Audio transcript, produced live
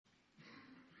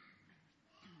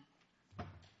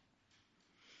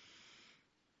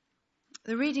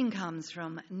The reading comes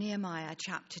from Nehemiah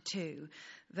chapter 2,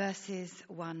 verses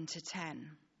 1 to 10.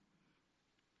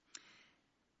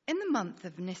 In the month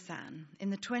of Nisan, in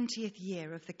the 20th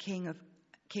year of the King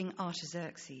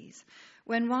Artaxerxes,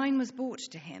 when wine was brought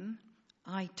to him,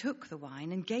 I took the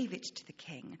wine and gave it to the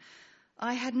king.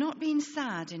 I had not been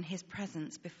sad in his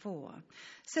presence before.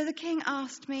 So the king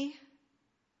asked me,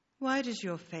 "Why does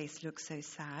your face look so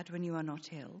sad when you are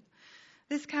not ill?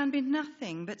 This can be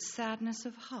nothing but sadness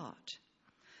of heart."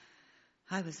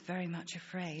 I was very much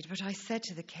afraid, but I said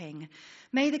to the king,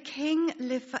 "May the king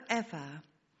live forever.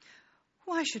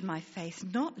 Why should my face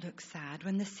not look sad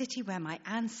when the city where my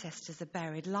ancestors are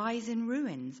buried lies in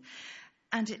ruins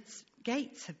and its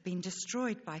gates have been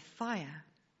destroyed by fire?"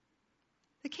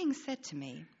 The king said to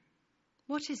me,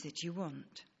 "What is it you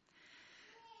want?"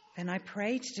 Then I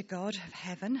prayed to God of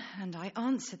heaven, and I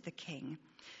answered the king,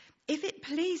 "If it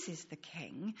pleases the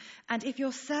king, and if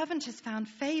your servant has found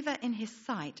favor in his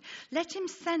sight, let him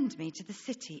send me to the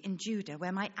city in Judah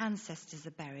where my ancestors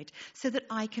are buried, so that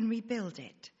I can rebuild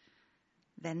it."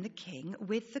 Then the king,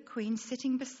 with the queen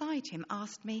sitting beside him,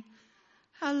 asked me,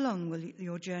 "How long will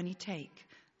your journey take,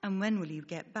 and when will you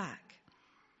get back?"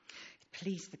 It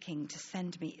pleased the king to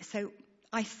send me, so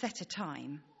I set a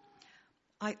time.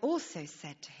 I also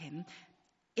said to him,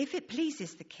 "If it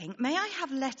pleases the king, may I have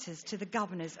letters to the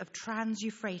governors of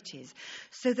Trans-Euphrates,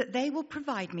 so that they will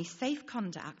provide me safe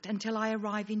conduct until I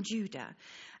arrive in Judah?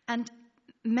 And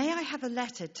may I have a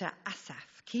letter to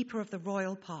Asaph, keeper of the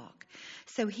royal park,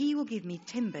 so he will give me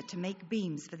timber to make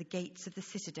beams for the gates of the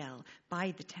citadel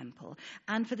by the temple,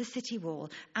 and for the city wall,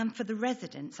 and for the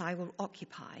residence I will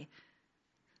occupy."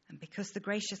 And because the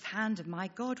gracious hand of my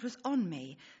God was on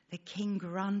me, the king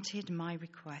granted my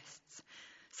requests.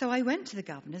 So I went to the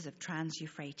governors of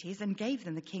Trans-Euphrates and gave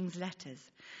them the king's letters.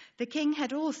 The king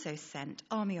had also sent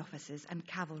army officers and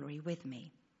cavalry with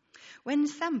me. When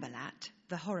Sanballat,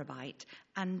 the Horobite,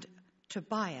 and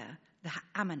Tobiah, the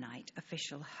Ammonite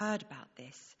official, heard about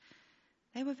this,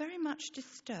 they were very much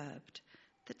disturbed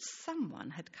that someone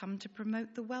had come to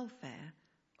promote the welfare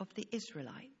of the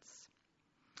Israelites.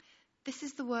 This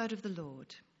is the word of the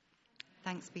Lord.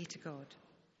 Thanks be to God.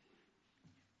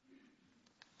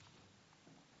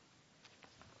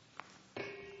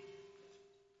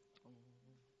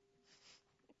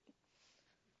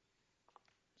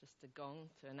 Just a gong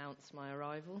to announce my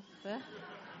arrival there.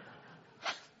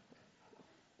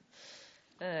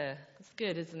 It's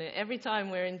good, isn't it? Every time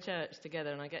we're in church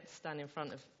together and I get to stand in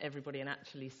front of everybody and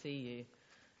actually see you,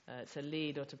 to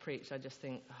lead or to preach, I just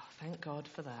think, oh, thank God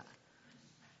for that.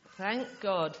 Thank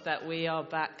God that we are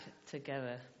back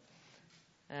together.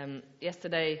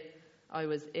 Yesterday, I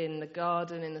was in the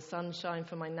garden in the sunshine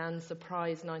for my nan's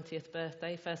surprise 90th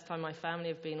birthday. First time my family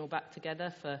have been all back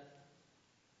together for,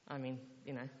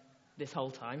 this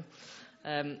whole time.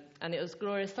 And it was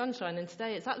glorious sunshine, and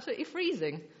today it's absolutely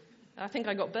freezing. I think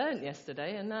I got burnt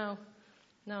yesterday, and now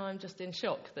I'm just in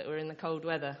shock that we're in the cold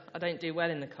weather. I don't do well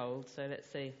in the cold, so let's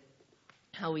see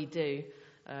how we do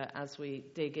as we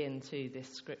dig into this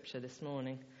scripture this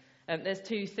morning. There's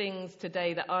two things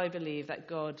today that I believe that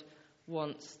God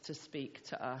wants to speak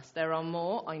to us. There are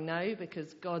more, I know,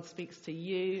 because God speaks to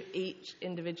you each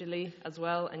individually as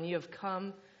well, and you have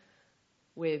come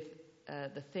with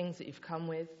the things that you've come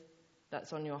with,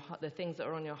 that's on your heart, the things that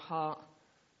are on your heart,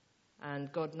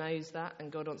 and God knows that,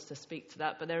 and God wants to speak to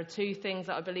that. But there are two things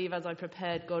that I believe, as I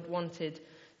prepared, God wanted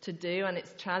to do, and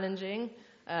it's challenging,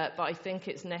 but I think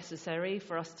it's necessary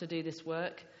for us to do this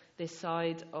work, this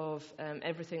side of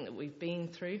everything that we've been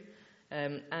through.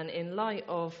 And in light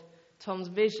of Tom's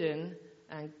vision,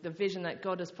 and the vision that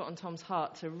God has put on Tom's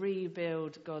heart to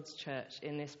rebuild God's church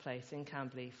in this place, in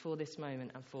Camberley, for this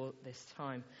moment and for this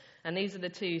time. And these are the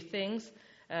two things.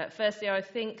 Firstly, I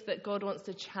think that God wants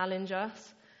to challenge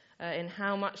us in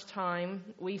how much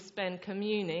time we spend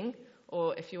communing,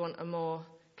 or if you want a more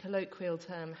colloquial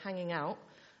term, hanging out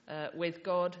with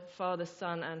God, Father,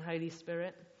 Son, and Holy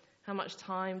Spirit. How much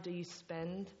time do you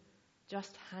spend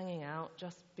just hanging out,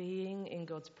 just being in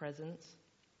God's presence?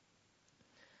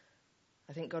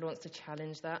 I think God wants to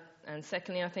challenge that. And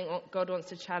secondly, I think God wants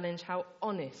to challenge how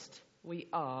honest we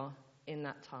are in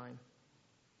that time.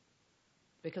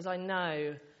 Because I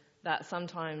know that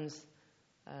sometimes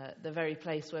the very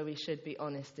place where we should be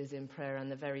honest is in prayer,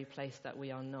 and the very place that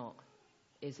we are not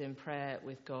is in prayer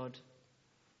with God.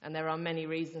 And there are many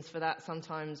reasons for that.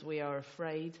 Sometimes we are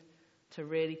afraid to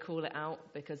really call it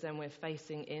out because then we're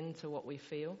facing into what we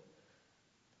feel.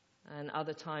 And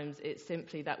other times it's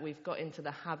simply that we've got into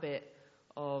the habit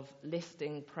of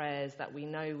listing prayers that we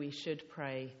know we should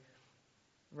pray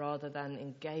rather than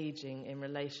engaging in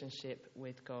relationship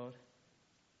with God.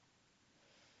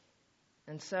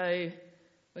 And so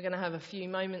we're going to have a few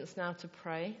moments now to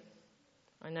pray.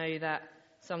 I know that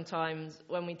sometimes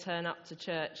when we turn up to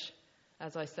church,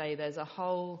 as I say, there's a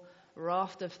whole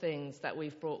raft of things that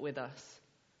we've brought with us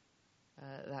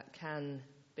that can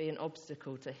be an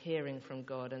obstacle to hearing from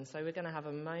God. And so we're going to have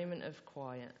a moment of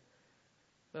quiet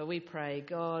where we pray,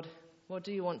 God, what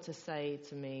do you want to say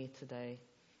to me today?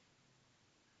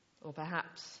 Or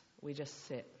perhaps we just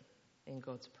sit in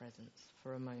God's presence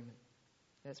for a moment.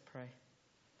 Let's pray.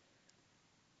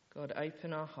 God,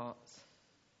 open our hearts.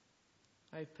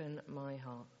 Open my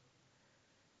heart.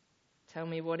 Tell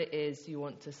me what it is you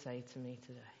want to say to me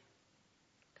today.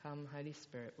 Come, Holy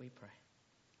Spirit, we pray.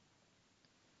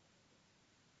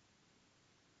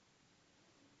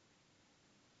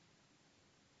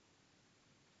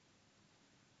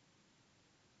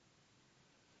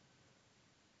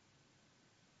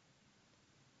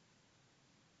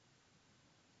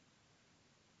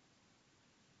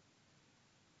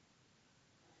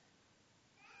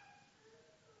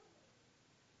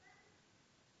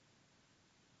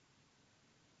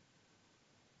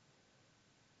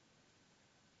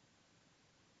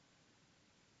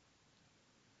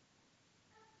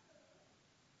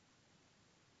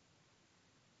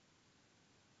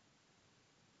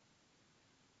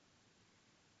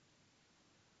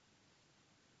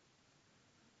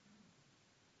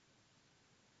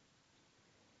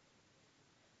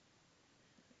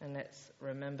 And let's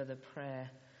remember the prayer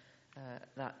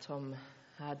that Tom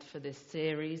had for this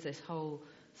series, this whole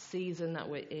season that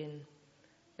we're in,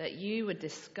 that you would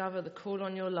discover the call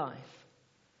on your life,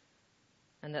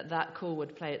 and that call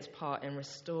would play its part in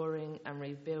restoring and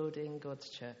rebuilding God's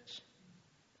church.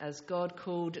 As God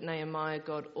called Nehemiah,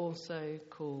 God also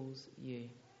calls you.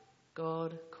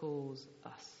 God calls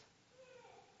us.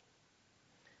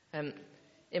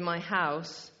 In my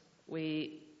house,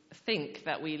 we think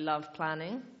that we love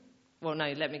planning. Well,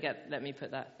 no, let me put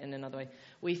that in another way.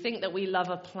 We think that we love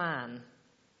a plan,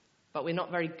 but we're not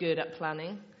very good at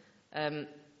planning.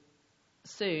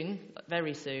 Soon,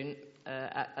 very soon,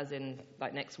 as in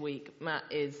like next week,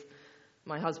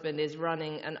 my husband is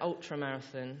running an ultra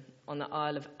marathon on the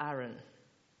Isle of Arran.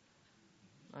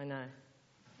 I know.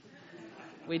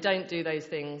 We don't do those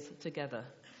things together.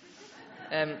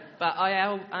 But I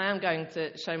am going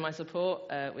to show my support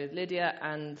with Lydia,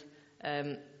 and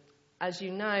as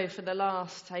you know, for the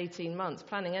last 18 months,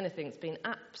 planning anything's been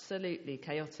absolutely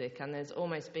chaotic, and there's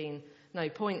almost been no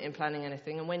point in planning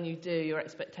anything. And when you do, your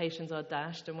expectations are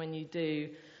dashed, and when you do,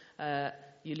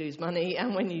 you lose money,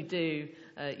 and when you do,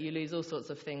 you lose all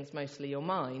sorts of things, mostly your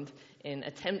mind, in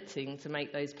attempting to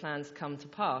make those plans come to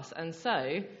pass. And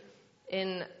so,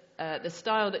 in the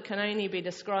style that can only be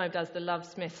described as the Love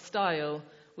Smith style,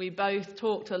 we both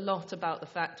talked a lot about the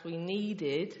fact we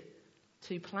needed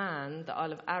to plan the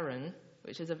Isle of Arran,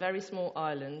 which is a very small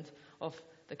island off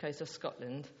the coast of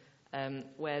Scotland,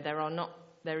 where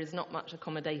there is not much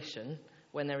accommodation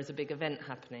when there is a big event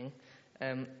happening.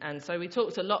 And so we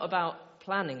talked a lot about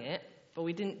planning it, but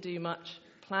we didn't do much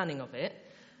planning of it.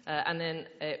 And then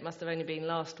it must have only been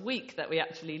last week that we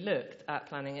actually looked at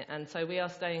planning it. And so we are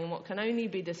staying in what can only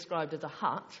be described as a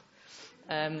hut,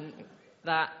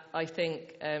 that I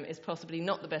think is possibly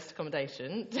not the best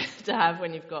accommodation to have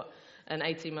when you've got an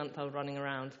 18-month-old running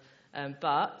around.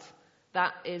 But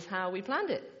that is how we planned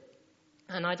it.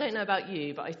 And I don't know about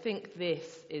you, but I think this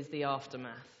is the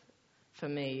aftermath for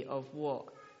me of what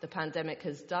the pandemic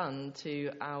has done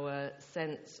to our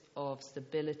sense of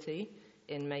stability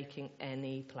in making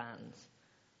any plans.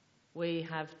 We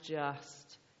have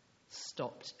just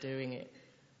stopped doing it.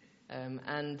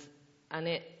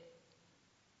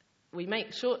 We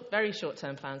make very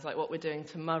short-term plans like what we're doing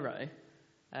tomorrow.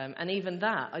 And even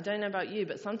that, I don't know about you,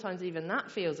 but sometimes even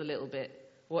that feels a little bit,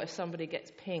 what if somebody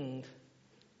gets pinged?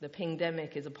 The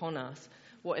pingdemic is upon us.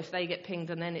 What if they get pinged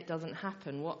and then it doesn't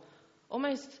happen?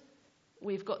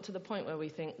 We've got to the point where we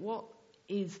think, what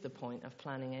is the point of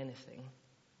planning anything?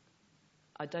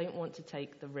 I don't want to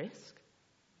take the risk.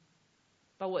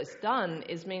 But what it's done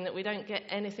is mean that we don't get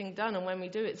anything done, and when we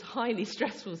do, it's a highly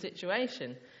stressful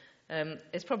situation.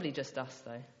 It's probably just us,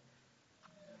 though.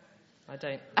 I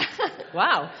don't.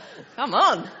 Wow, come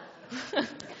on.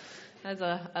 There's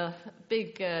a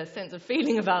big sense of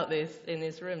feeling about this in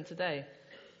this room today.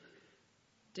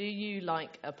 Do you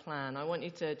like a plan? I want you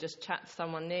to just chat to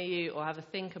someone near you or have a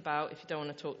think about, if you don't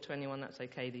want to talk to anyone, that's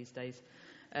okay these days.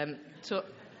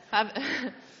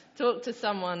 Talk to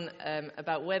someone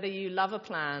about whether you love a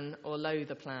plan or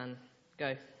loathe a plan.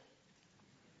 Go.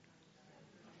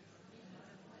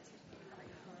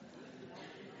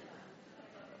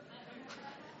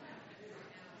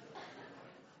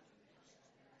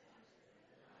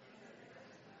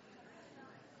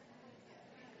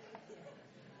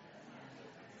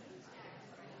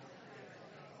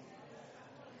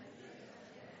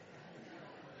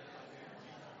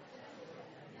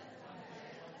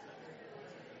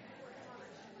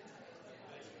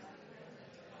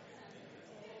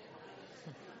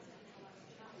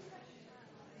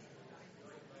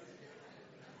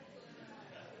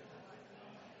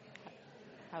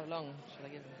 How long should I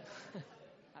give them?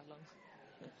 How long?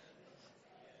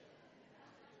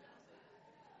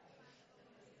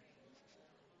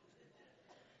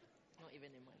 Not even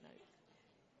in my notes.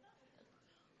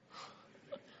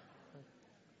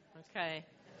 Okay.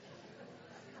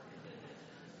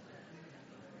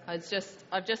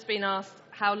 I've just been asked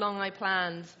how long I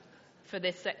planned for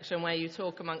this section where you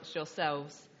talk amongst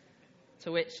yourselves,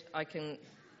 to which I can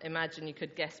imagine you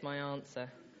could guess my answer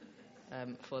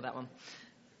for that one.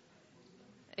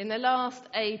 In the last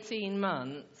 18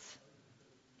 months,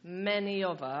 many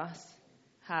of us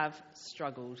have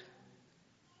struggled.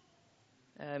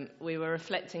 We were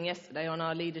reflecting yesterday on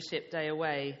our leadership day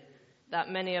away that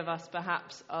many of us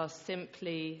perhaps are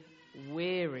simply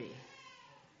weary.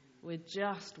 We're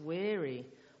just weary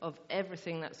of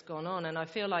everything that's gone on. And I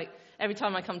feel like every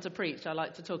time I come to preach, I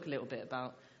like to talk a little bit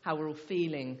about how we're all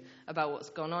feeling about what's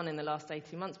gone on in the last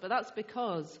 18 months. But that's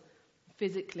because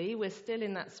physically we're still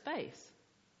in that space.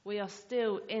 We are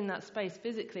still in that space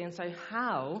physically. And so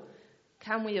how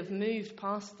can we have moved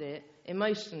past it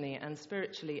emotionally and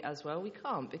spiritually as well? We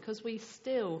can't, because we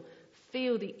still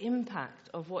feel the impact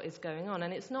of what is going on.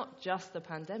 And it's not just the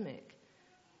pandemic.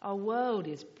 Our world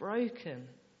is broken.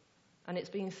 And it's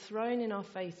being thrown in our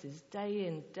faces day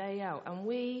in, day out. And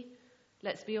we,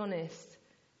 let's be honest,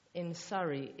 in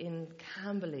Surrey, in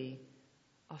Camberley,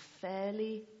 are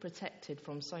fairly protected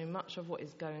from so much of what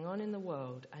is going on in the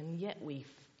world. And yet we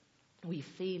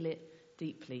feel it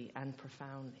deeply and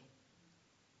profoundly.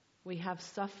 We have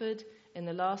suffered in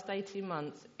the last 18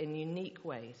 months in unique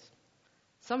ways.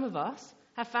 Some of us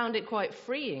have found it quite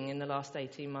freeing in the last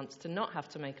 18 months to not have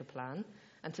to make a plan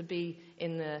and to be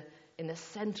in the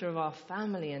centre of our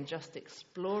family and just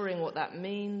exploring what that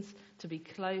means to be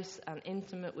close and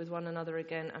intimate with one another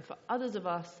again. And for others of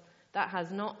us, that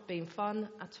has not been fun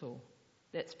at all.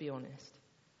 Let's be honest.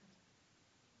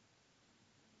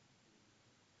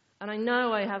 And I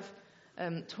know I have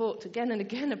talked again and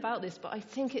again about this, but I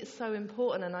think it's so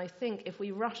important. And I think if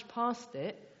we rush past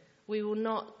it, we will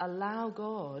not allow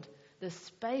God the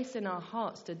space in our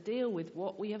hearts to deal with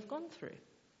what we have gone through.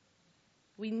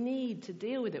 We need to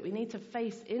deal with it. We need to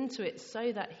face into it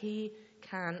so that he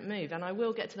can move. And I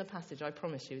will get to the passage, I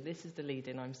promise you. This is the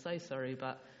lead-in. I'm so sorry,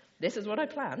 but this is what I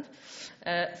planned.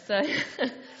 So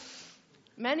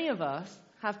many of us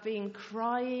have been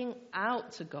crying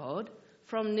out to God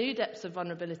from new depths of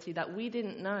vulnerability that we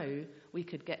didn't know we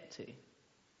could get to.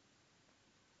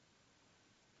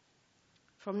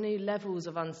 From new levels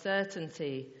of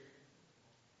uncertainty.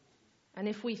 And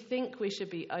if we think we should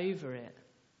be over it,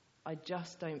 I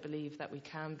just don't believe that we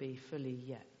can be fully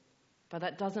yet. But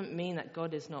that doesn't mean that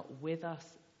God is not with us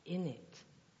in it.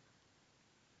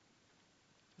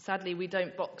 Sadly, we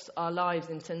don't box our lives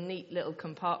into neat little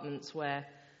compartments where,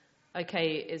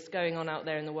 okay, it's going on out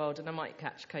there in the world and I might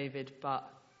catch COVID,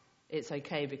 but it's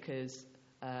okay because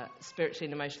spiritually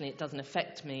and emotionally it doesn't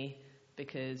affect me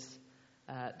because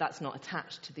that's not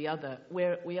attached to the other.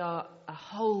 We are a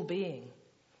whole being.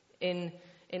 In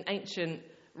ancient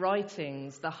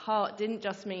writings, the heart didn't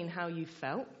just mean how you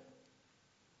felt.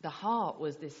 The heart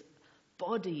was this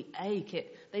body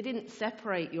ache. They didn't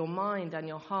separate your mind and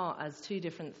your heart as two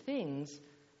different things.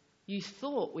 You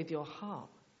thought with your heart.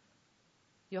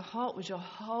 Your heart was your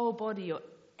whole body,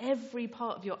 every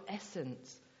part of your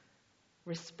essence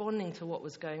responding to what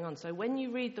was going on. So when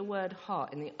you read the word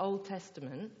heart in the Old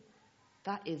Testament,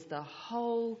 that is the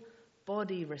whole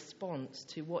body response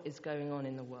to what is going on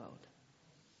in the world.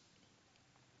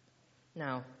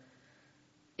 Now,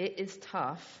 it is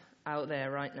tough out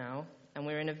there right now, and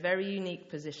we're in a very unique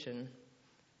position.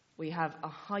 We have a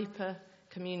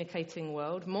hyper-communicating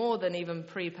world, more than even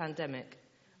pre-pandemic.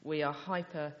 We are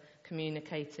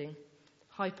hyper-communicating,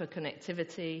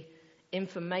 hyper-connectivity,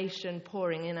 information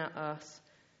pouring in at us.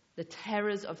 The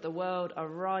terrors of the world are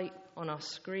right on our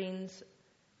screens,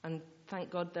 and thank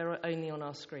God they're only on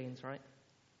our screens, right?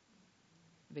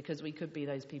 Because we could be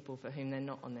those people for whom they're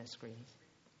not on their screens.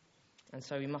 And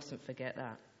so we mustn't forget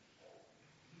that.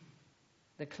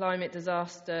 The climate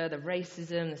disaster, the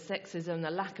racism, the sexism, the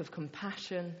lack of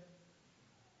compassion,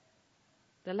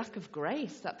 the lack of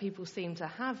grace that people seem to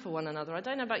have for one another. I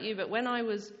don't know about you, but when I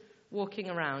was walking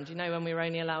around, you know, when we were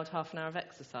only allowed half an hour of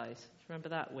exercise. Do you remember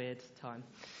that weird time?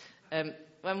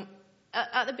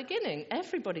 At the beginning,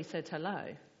 everybody said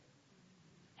hello.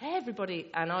 Everybody,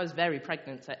 and I was very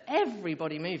pregnant, so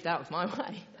everybody moved out of my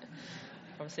way.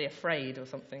 Obviously afraid or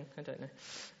something, I don't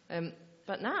know.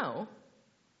 But now,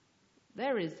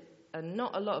 there is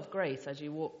not a lot of grace as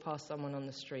you walk past someone on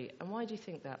the street. And why do you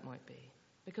think that might be?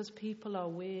 Because people are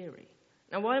weary.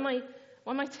 Now, why am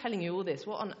I telling you all this?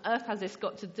 What on earth has this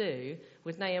got to do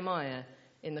with Nehemiah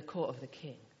in the court of the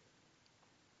king.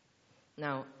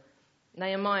 Now,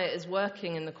 Nehemiah is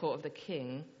working in the court of the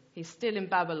king. He's still in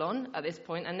Babylon at this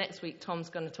point, and next week Tom's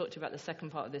going to talk to you about the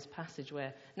second part of this passage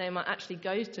where Nehemiah actually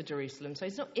goes to Jerusalem. So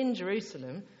he's not in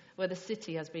Jerusalem where the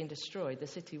city has been destroyed, the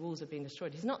city walls have been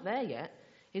destroyed. He's not there yet.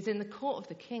 He's in the court of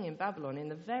the king in Babylon, in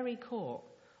the very court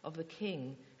of the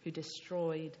king who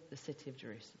destroyed the city of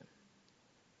Jerusalem.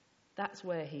 That's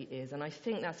where he is, and I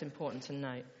think that's important to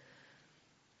note.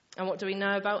 And what do we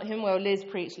know about him? Well, Liz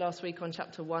preached last week on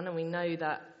chapter 1, and we know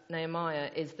that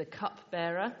Nehemiah is the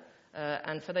cupbearer.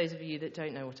 And for those of you that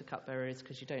don't know what a cupbearer is,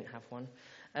 because you don't have one,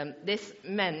 this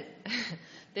meant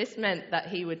that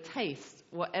he would taste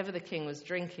whatever the king was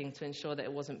drinking to ensure that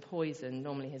it wasn't poison,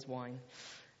 normally his wine.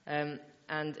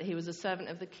 And he was a servant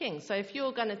of the king. So if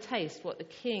you're going to taste what the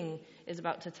king is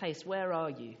about to taste, where are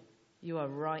you? You are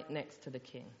right next to the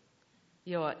king.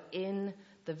 You are in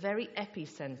the very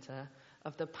epicenter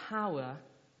of the power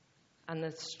and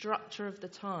the structure of the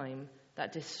time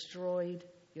that destroyed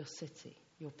your city,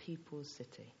 your people's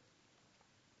city.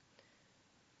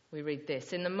 We read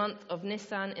this: in the month of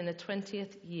Nisan, in the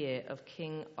 20th year of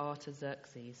King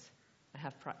Artaxerxes. I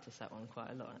have practiced that one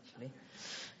quite a lot, actually.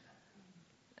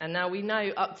 And now we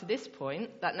know up to this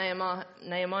point that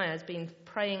Nehemiah has been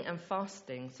praying and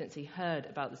fasting since he heard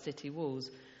about the city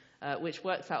walls, which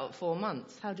works out at 4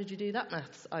 months. How did you do that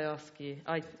maths, I ask you?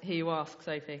 I hear you ask,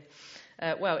 Sophie.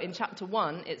 Well, in chapter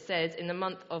 1, it says, in the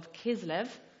month of Kislev,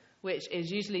 which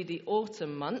is usually the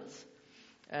autumn month,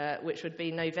 which would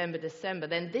be November, December.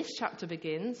 Then this chapter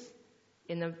begins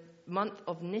in the month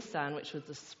of Nisan, which was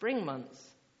the spring months.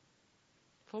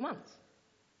 4 months.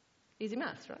 Easy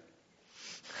maths, right?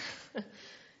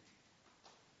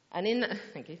 And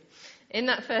thank you. In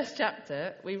that first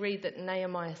chapter, we read that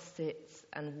Nehemiah sits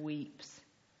and weeps.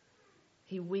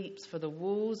 He weeps for the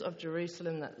walls of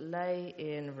Jerusalem that lay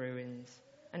in ruins.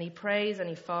 And he prays and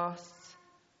he fasts.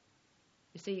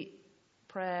 You see,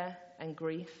 prayer and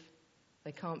grief,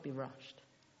 they can't be rushed.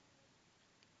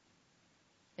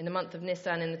 In the month of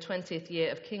Nisan, in the 20th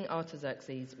year of King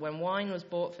Artaxerxes, when wine was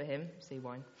bought for him, see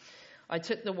wine, I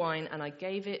took the wine and I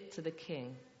gave it to the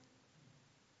king.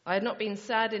 I had not been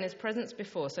sad in his presence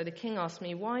before, so the king asked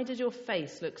me, why did your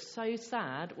face look so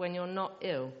sad when you're not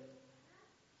ill?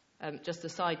 Just a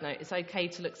side note, it's okay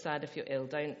to look sad if you're ill.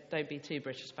 Don't be too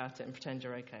British about it and pretend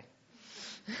you're okay.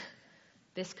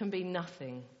 This can be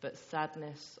nothing but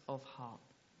sadness of heart.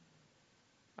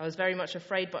 I was very much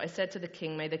afraid, but I said to the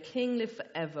king, may the king live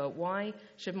forever. Why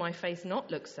should my face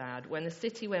not look sad when the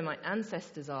city where my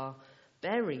ancestors are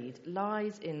buried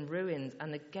lies in ruins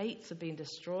and the gates have been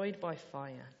destroyed by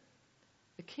fire?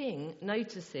 The king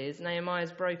notices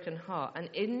Nehemiah's broken heart, and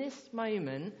in this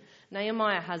moment,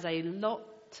 Nehemiah has a lot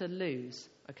to lose,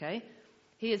 okay?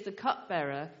 He is the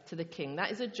cupbearer to the king.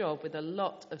 That is a job with a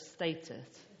lot of status.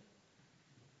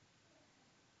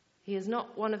 He is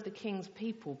not one of the king's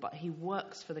people, but he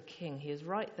works for the king. He is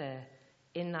right there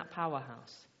in that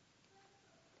powerhouse.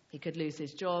 He could lose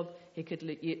his job, he could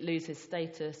lose his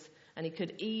status, and he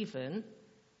could even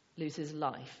lose his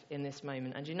life in this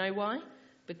moment. And do you know why?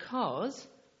 Because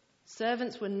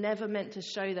servants were never meant to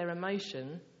show their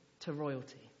emotion to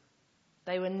royalty.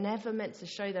 They were never meant to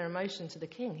show their emotion to the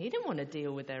king. He didn't want to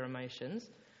deal with their emotions.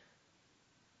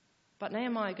 But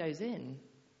Nehemiah goes in,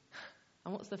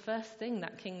 and what's the first thing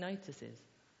that king notices?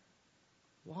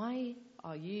 Why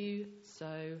are you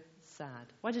so sad?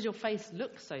 Why does your face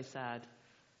look so sad?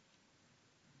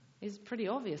 It's pretty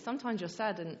obvious. Sometimes you're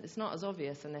sad and it's not as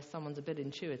obvious unless someone's a bit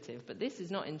intuitive. But this is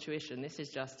not intuition. This is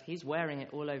just, he's wearing it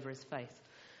all over his face.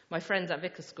 My friends at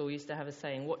Vicar School used to have a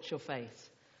saying, watch your face.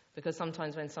 Because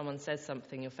sometimes when someone says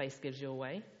something, your face gives you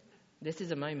away. This is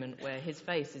a moment where his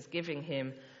face is giving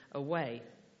him away.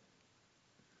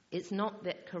 It's not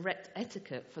the correct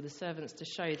etiquette for the servants to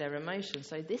show their emotion.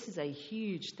 So this is a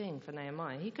huge thing for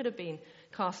Nehemiah. He could have been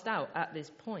cast out at this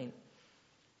point.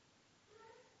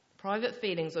 Private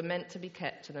feelings were meant to be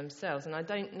kept to themselves, and I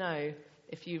don't know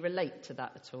if you relate to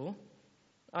that at all.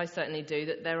 I certainly do,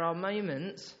 that there are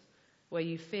moments where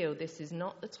you feel this is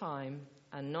not the time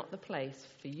and not the place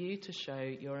for you to show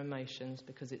your emotions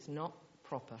because it's not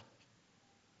proper.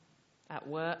 At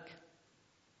work,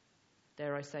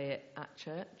 dare I say it, at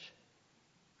church.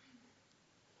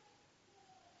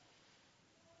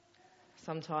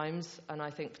 Sometimes, and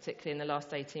I think particularly in the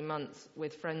last 18 months,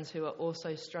 with friends who are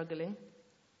also struggling.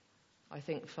 I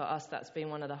think for us that's been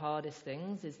one of the hardest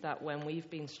things, is that when we've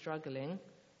been struggling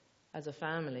as a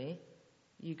family,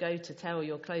 you go to tell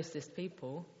your closest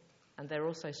people and they're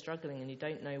also struggling and you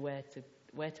don't know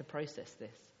where to process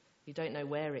this. You don't know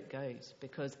where it goes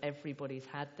because everybody's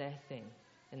had their thing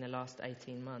in the last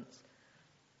 18 months.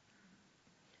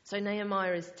 So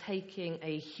Nehemiah is taking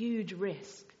a huge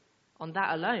risk on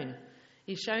that alone.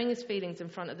 He's showing his feelings in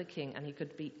front of the king, and he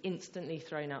could be instantly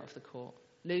thrown out of the court,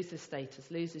 lose his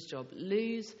status, lose his job,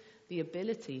 lose the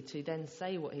ability to then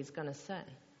say what he's going to say.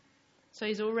 So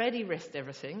he's already risked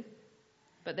everything,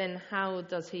 but then how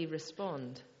does he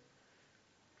respond?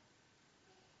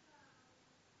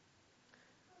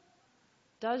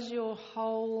 Does your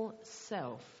whole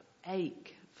self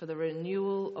ache for the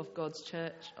renewal of God's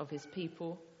church, of his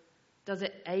people? Does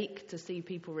it ache to see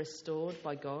people restored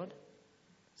by God?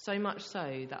 So much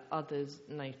so that others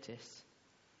notice.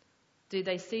 Do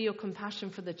they see your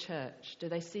compassion for the church? Do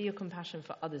they see your compassion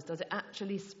for others? Does it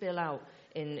actually spill out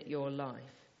in your life?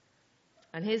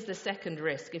 And here's the second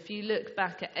risk. If you look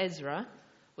back at Ezra,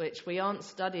 which we aren't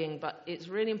studying, but it's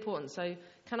really important. So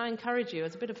can I encourage you,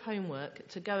 as a bit of homework,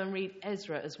 to go and read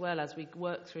Ezra as well as we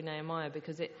work through Nehemiah,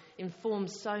 because it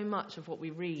informs so much of what we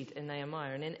read in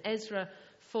Nehemiah. And in Ezra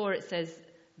 4, it says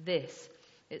this.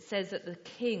 It says that the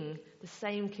king, the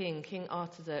same king, King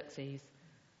Artaxerxes,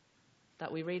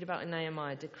 that we read about in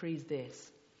Nehemiah, decrees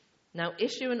this. Now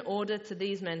issue an order to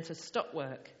these men to stop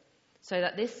work, so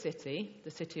that this city,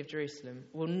 the city of Jerusalem,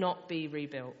 will not be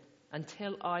rebuilt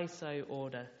until I so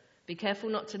order. Be careful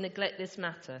not to neglect this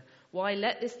matter. Why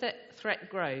let this threat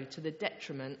grow to the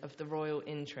detriment of the royal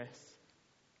interests?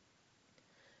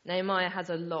 Nehemiah has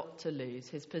a lot to lose.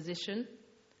 His position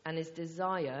and his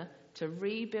desire to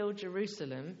rebuild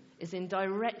Jerusalem is in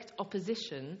direct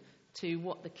opposition to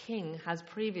what the king has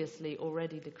previously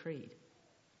already decreed.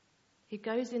 He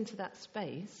goes into that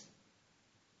space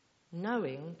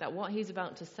knowing that what he's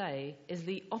about to say is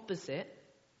the opposite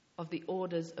of the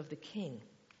orders of the king.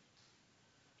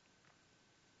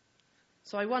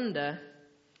 So I wonder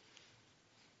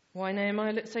why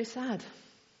Nehemiah looked so sad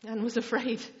and was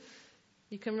afraid.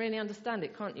 You can really understand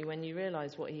it, can't you, when you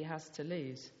realise what he has to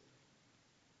lose?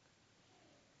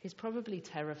 He's probably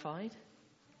terrified.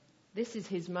 This is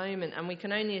his moment, and we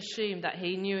can only assume that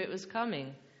he knew it was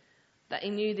coming, that he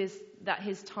knew that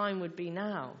his time would be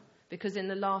now. Because in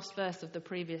the last verse of the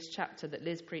previous chapter that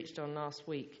Liz preached on last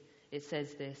week, it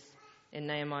says this in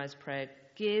Nehemiah's prayer: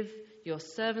 give your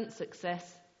servant success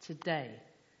today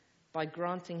by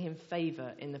granting him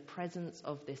favour in the presence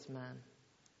of this man.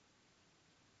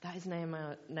 That is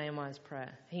Nehemiah's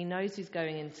prayer. He knows he's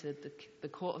going into the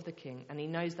court of the king, and he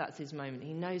knows that's his moment.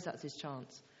 He knows that's his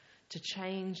chance to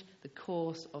change the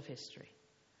course of history,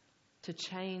 to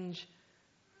change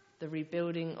the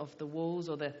rebuilding of the walls,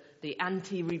 or the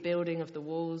anti-rebuilding of the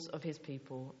walls of his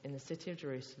people in the city of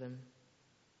Jerusalem.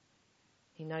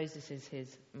 He knows this is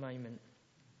his moment.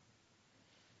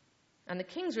 And the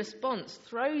king's response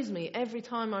throws me every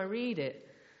time I read it,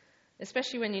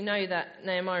 especially when you know that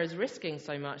Nehemiah is risking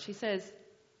so much. He says,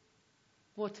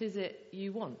 what is it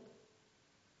you want?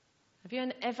 Have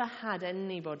you ever had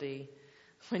anybody,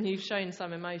 when you've shown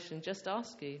some emotion, just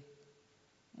ask you,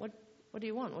 what do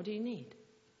you want? What do you need?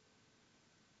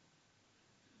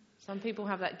 Some people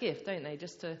have that gift, don't they,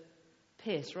 just to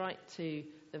pierce right to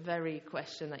the very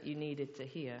question that you needed to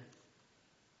hear.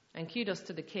 And kudos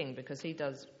to the king, because he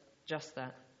does just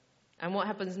that. And what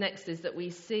happens next is that we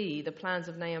see the plans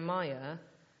of Nehemiah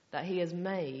that he has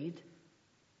made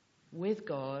with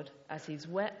God as he's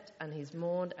wept and he's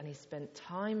mourned and he's spent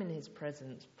time in his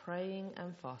presence praying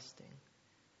and fasting.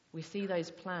 We see those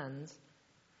plans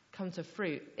come to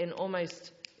fruit in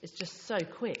almost, it's just so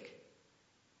quick.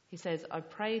 He says, I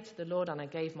prayed to the Lord and I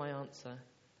gave my answer.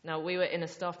 Now, we were in a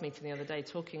staff meeting the other day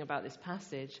talking about this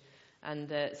passage,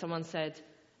 and someone said,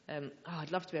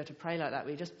 I'd love to be able to pray like that.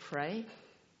 We just pray,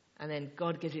 and then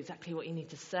God gives you exactly what you need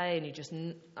to say, and you just,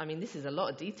 this is a lot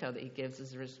of detail that he gives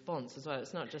as a response as well.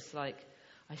 It's not just like,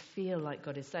 I feel like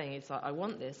God is saying. It's like, I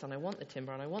want this, and I want the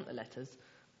timber, and I want the letters.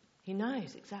 He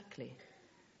knows exactly.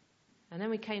 And then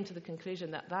we came to the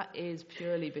conclusion that that is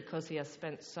purely because he has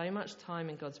spent so much time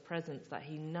in God's presence that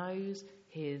he knows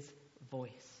his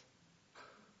voice.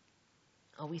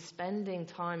 Are we spending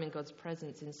time in God's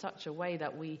presence in such a way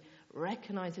that we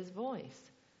recognize his voice?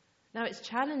 Now, it's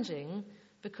challenging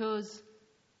because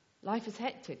life is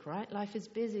hectic, right? Life is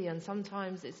busy, and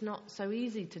sometimes it's not so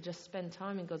easy to just spend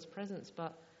time in God's presence.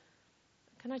 But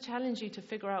can I challenge you to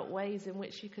figure out ways in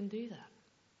which you can do that?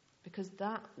 Because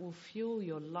that will fuel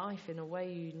your life in a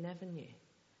way you never knew.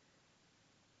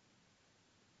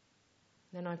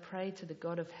 Then I prayed to the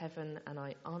God of heaven, and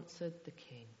I answered the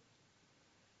king.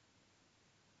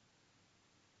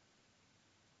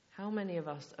 How many of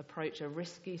us approach a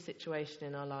risky situation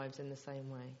in our lives in the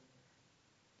same way?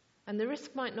 And the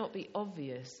risk might not be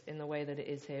obvious in the way that it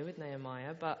is here with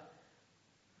Nehemiah, but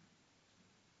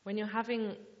when you're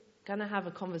going to have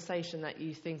a conversation that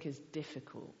you think is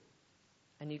difficult,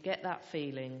 and you get that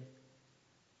feeling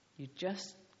you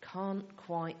just can't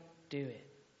quite do it.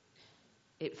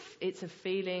 It's a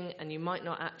feeling, and you might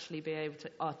not actually be able to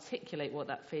articulate what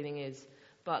that feeling is,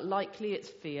 but likely it's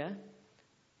fear.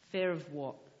 Fear of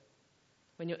what?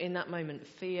 When you're in that moment,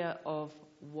 fear of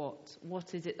what?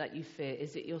 What is it that you fear?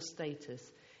 Is it your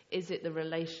status? Is it the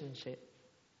relationship?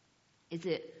 Is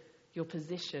it your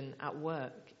position at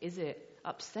work? Is it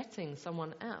upsetting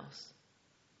someone else?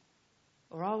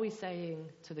 Or are we saying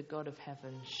to the God of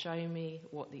heaven, show me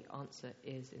what the answer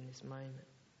is in this moment?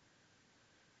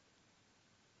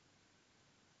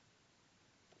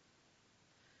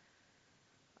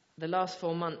 The last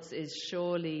 4 months is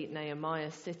surely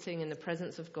Nehemiah sitting in the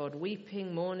presence of God,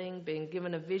 weeping, mourning, being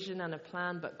given a vision and a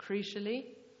plan, but crucially,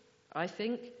 I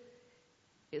think,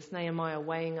 it's Nehemiah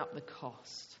weighing up the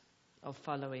cost of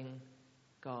following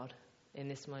God in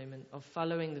this moment, of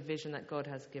following the vision that God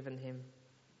has given him.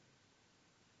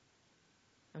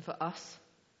 And for us,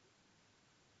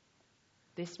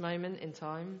 this moment in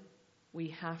time, we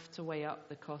have to weigh up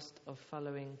the cost of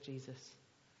following Jesus.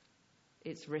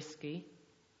 It's risky.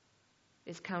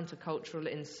 It's countercultural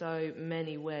in so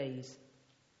many ways.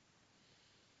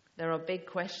 There are big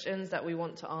questions that we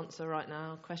want to answer right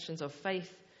now. Questions of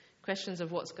faith, questions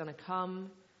of what's going to come,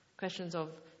 questions of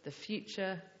the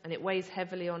future, and it weighs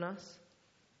heavily on us.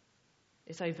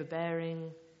 It's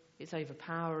overbearing, it's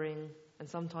overpowering, and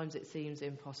sometimes it seems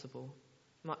impossible,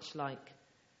 much like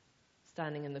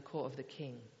standing in the court of the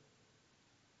king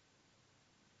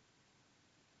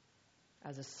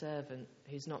as a servant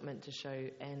who's not meant to show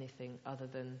anything other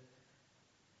than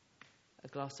a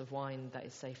glass of wine that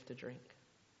is safe to drink,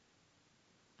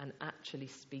 and actually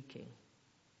speaking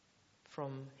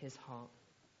from his heart.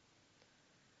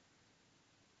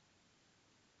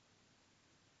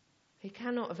 He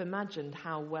cannot have imagined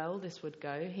how well this would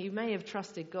go. He may have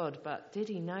trusted God, but did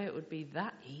he know it would be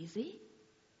that easy?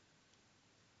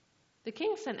 The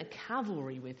king sent a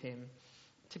cavalry with him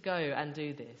to go and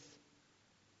do this.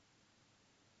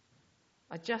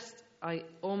 I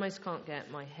almost can't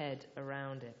get my head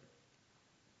around it.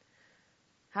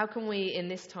 How can we, in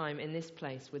this time, in this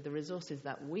place, with the resources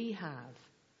that we have,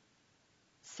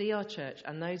 see our church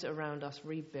and those around us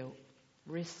rebuilt,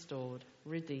 restored,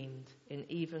 redeemed in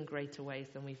even greater ways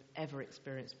than we've ever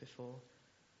experienced before?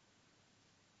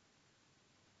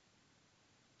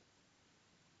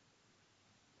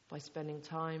 By spending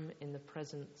time in the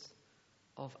presence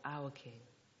of our King,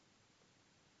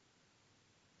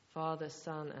 Father,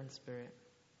 Son, and Spirit.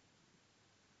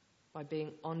 By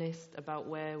being honest about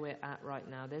where we're at right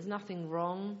now. There's nothing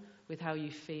wrong with how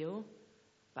you feel,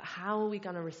 but how are we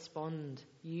going to respond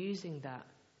using that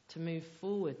to move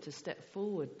forward, to step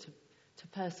forward, to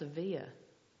persevere?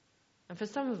 And for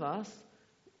some of us,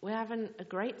 we're having a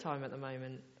great time at the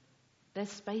moment. There's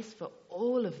space for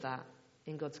all of that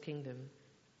in God's kingdom,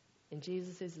 in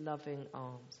Jesus' loving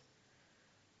arms.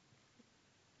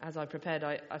 As I prepared,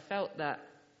 I felt that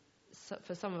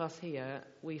for some of us here,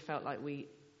 we felt like we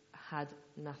had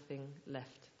nothing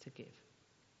left to give.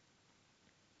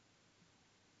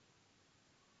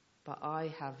 But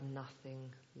I have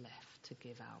nothing left to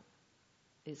give out.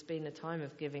 It's been a time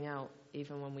of giving out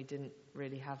even when we didn't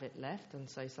really have it left, and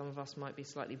so some of us might be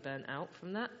slightly burnt out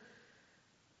from that.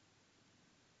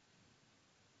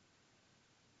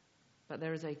 But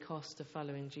there is a cost to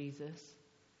following Jesus.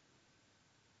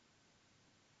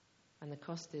 And the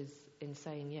cost is in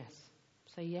saying yes.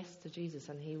 Say yes to Jesus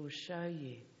and he will show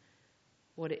you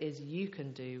what it is you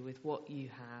can do with what you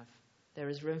have. There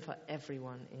is room for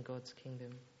everyone in God's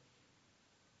kingdom.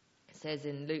 It says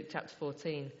in Luke chapter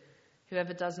 14,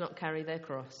 whoever does not carry their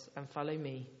cross and follow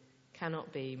me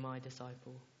cannot be my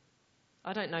disciple.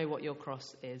 I don't know what your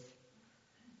cross is.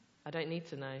 I don't need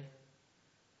to know.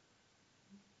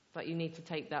 But you need to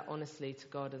take that honestly to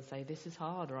God and say, this is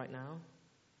hard right now,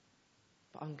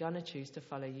 but I'm going to choose to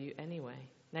follow you anyway.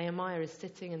 Nehemiah is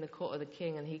sitting in the court of the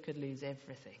king and he could lose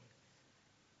everything.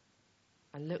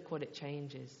 And look what it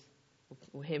changes.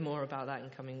 We'll hear more about that in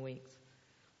coming weeks.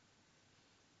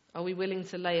 Are we willing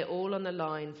to lay it all on the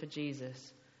line for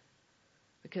Jesus?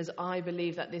 Because I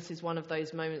believe that this is one of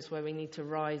those moments where we need to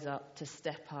rise up, to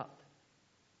step up,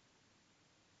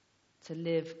 to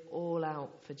live all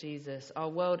out for Jesus. Our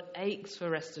world aches for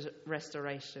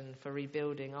restoration, for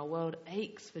rebuilding. Our world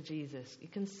aches for Jesus. You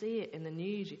can see it in the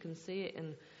news. You can see it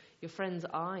in your friends'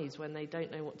 eyes when they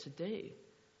don't know what to do.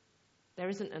 There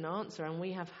isn't an answer, and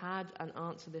we have had an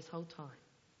answer this whole time.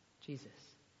 Jesus.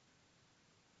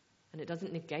 And it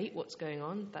doesn't negate what's going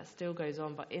on. That still goes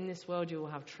on. But in this world you will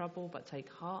have trouble, but take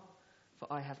heart, for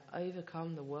I have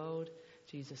overcome the world,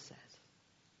 Jesus says.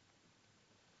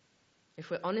 if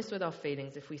we're honest with our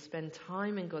feelings, if we spend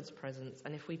time in God's presence,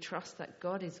 and if we trust that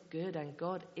God is good and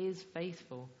God is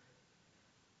faithful,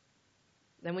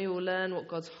 then we will learn what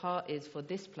God's heart is for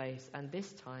this place and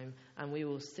this time, and we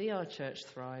will see our church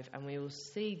thrive, and we will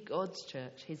see God's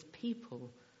church, his people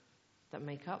that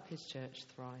make up his church,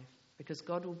 thrive. Because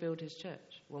God will build his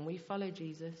church. When we follow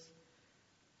Jesus,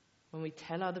 when we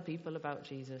tell other people about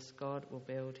Jesus, God will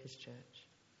build his church.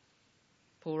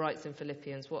 Paul writes in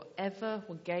Philippians, "Whatever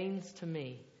were gains to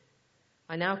me,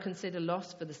 I now consider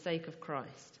loss for the sake of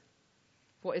Christ.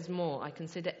 What is more, I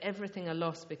consider everything a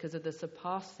loss because of the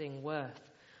surpassing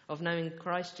worth of knowing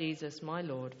Christ Jesus my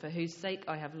Lord, for whose sake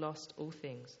I have lost all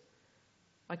things.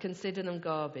 I consider them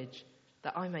garbage,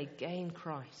 that I may gain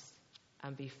Christ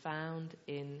and be found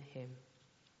in him."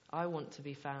 I want to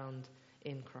be found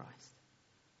in Christ.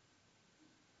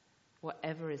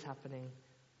 Whatever is happening,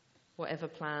 whatever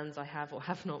plans I have or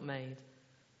have not made,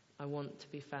 I want to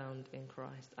be found in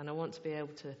Christ. And I want to be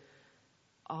able to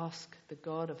ask the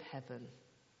God of heaven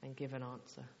and give an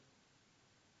answer.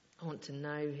 I want to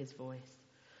know his voice.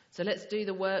 So let's do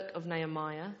the work of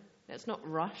Nehemiah. Let's not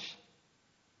rush.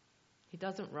 He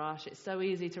doesn't rush. It's so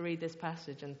easy to read this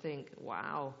passage and think,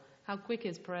 wow, how quick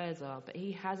his prayers are. But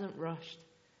he hasn't rushed.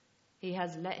 He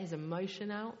has let his emotion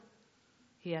out.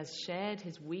 He has shared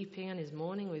his weeping and his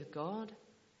mourning with God.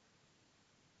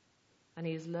 And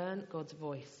he has learned God's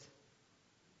voice.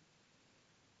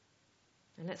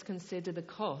 And let's consider the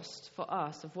cost for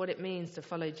us of what it means to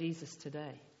follow Jesus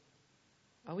today.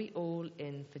 Are we all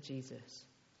in for Jesus?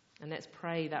 And let's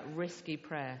pray that risky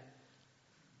prayer.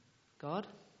 God,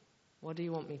 what do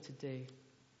you want me to do?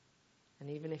 And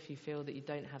even if you feel that you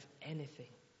don't have anything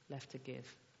left to give,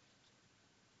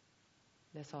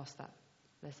 let's ask that.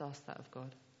 Let's ask that of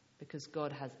God. Because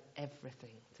God has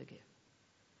everything to give.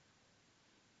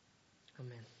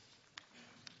 Amen.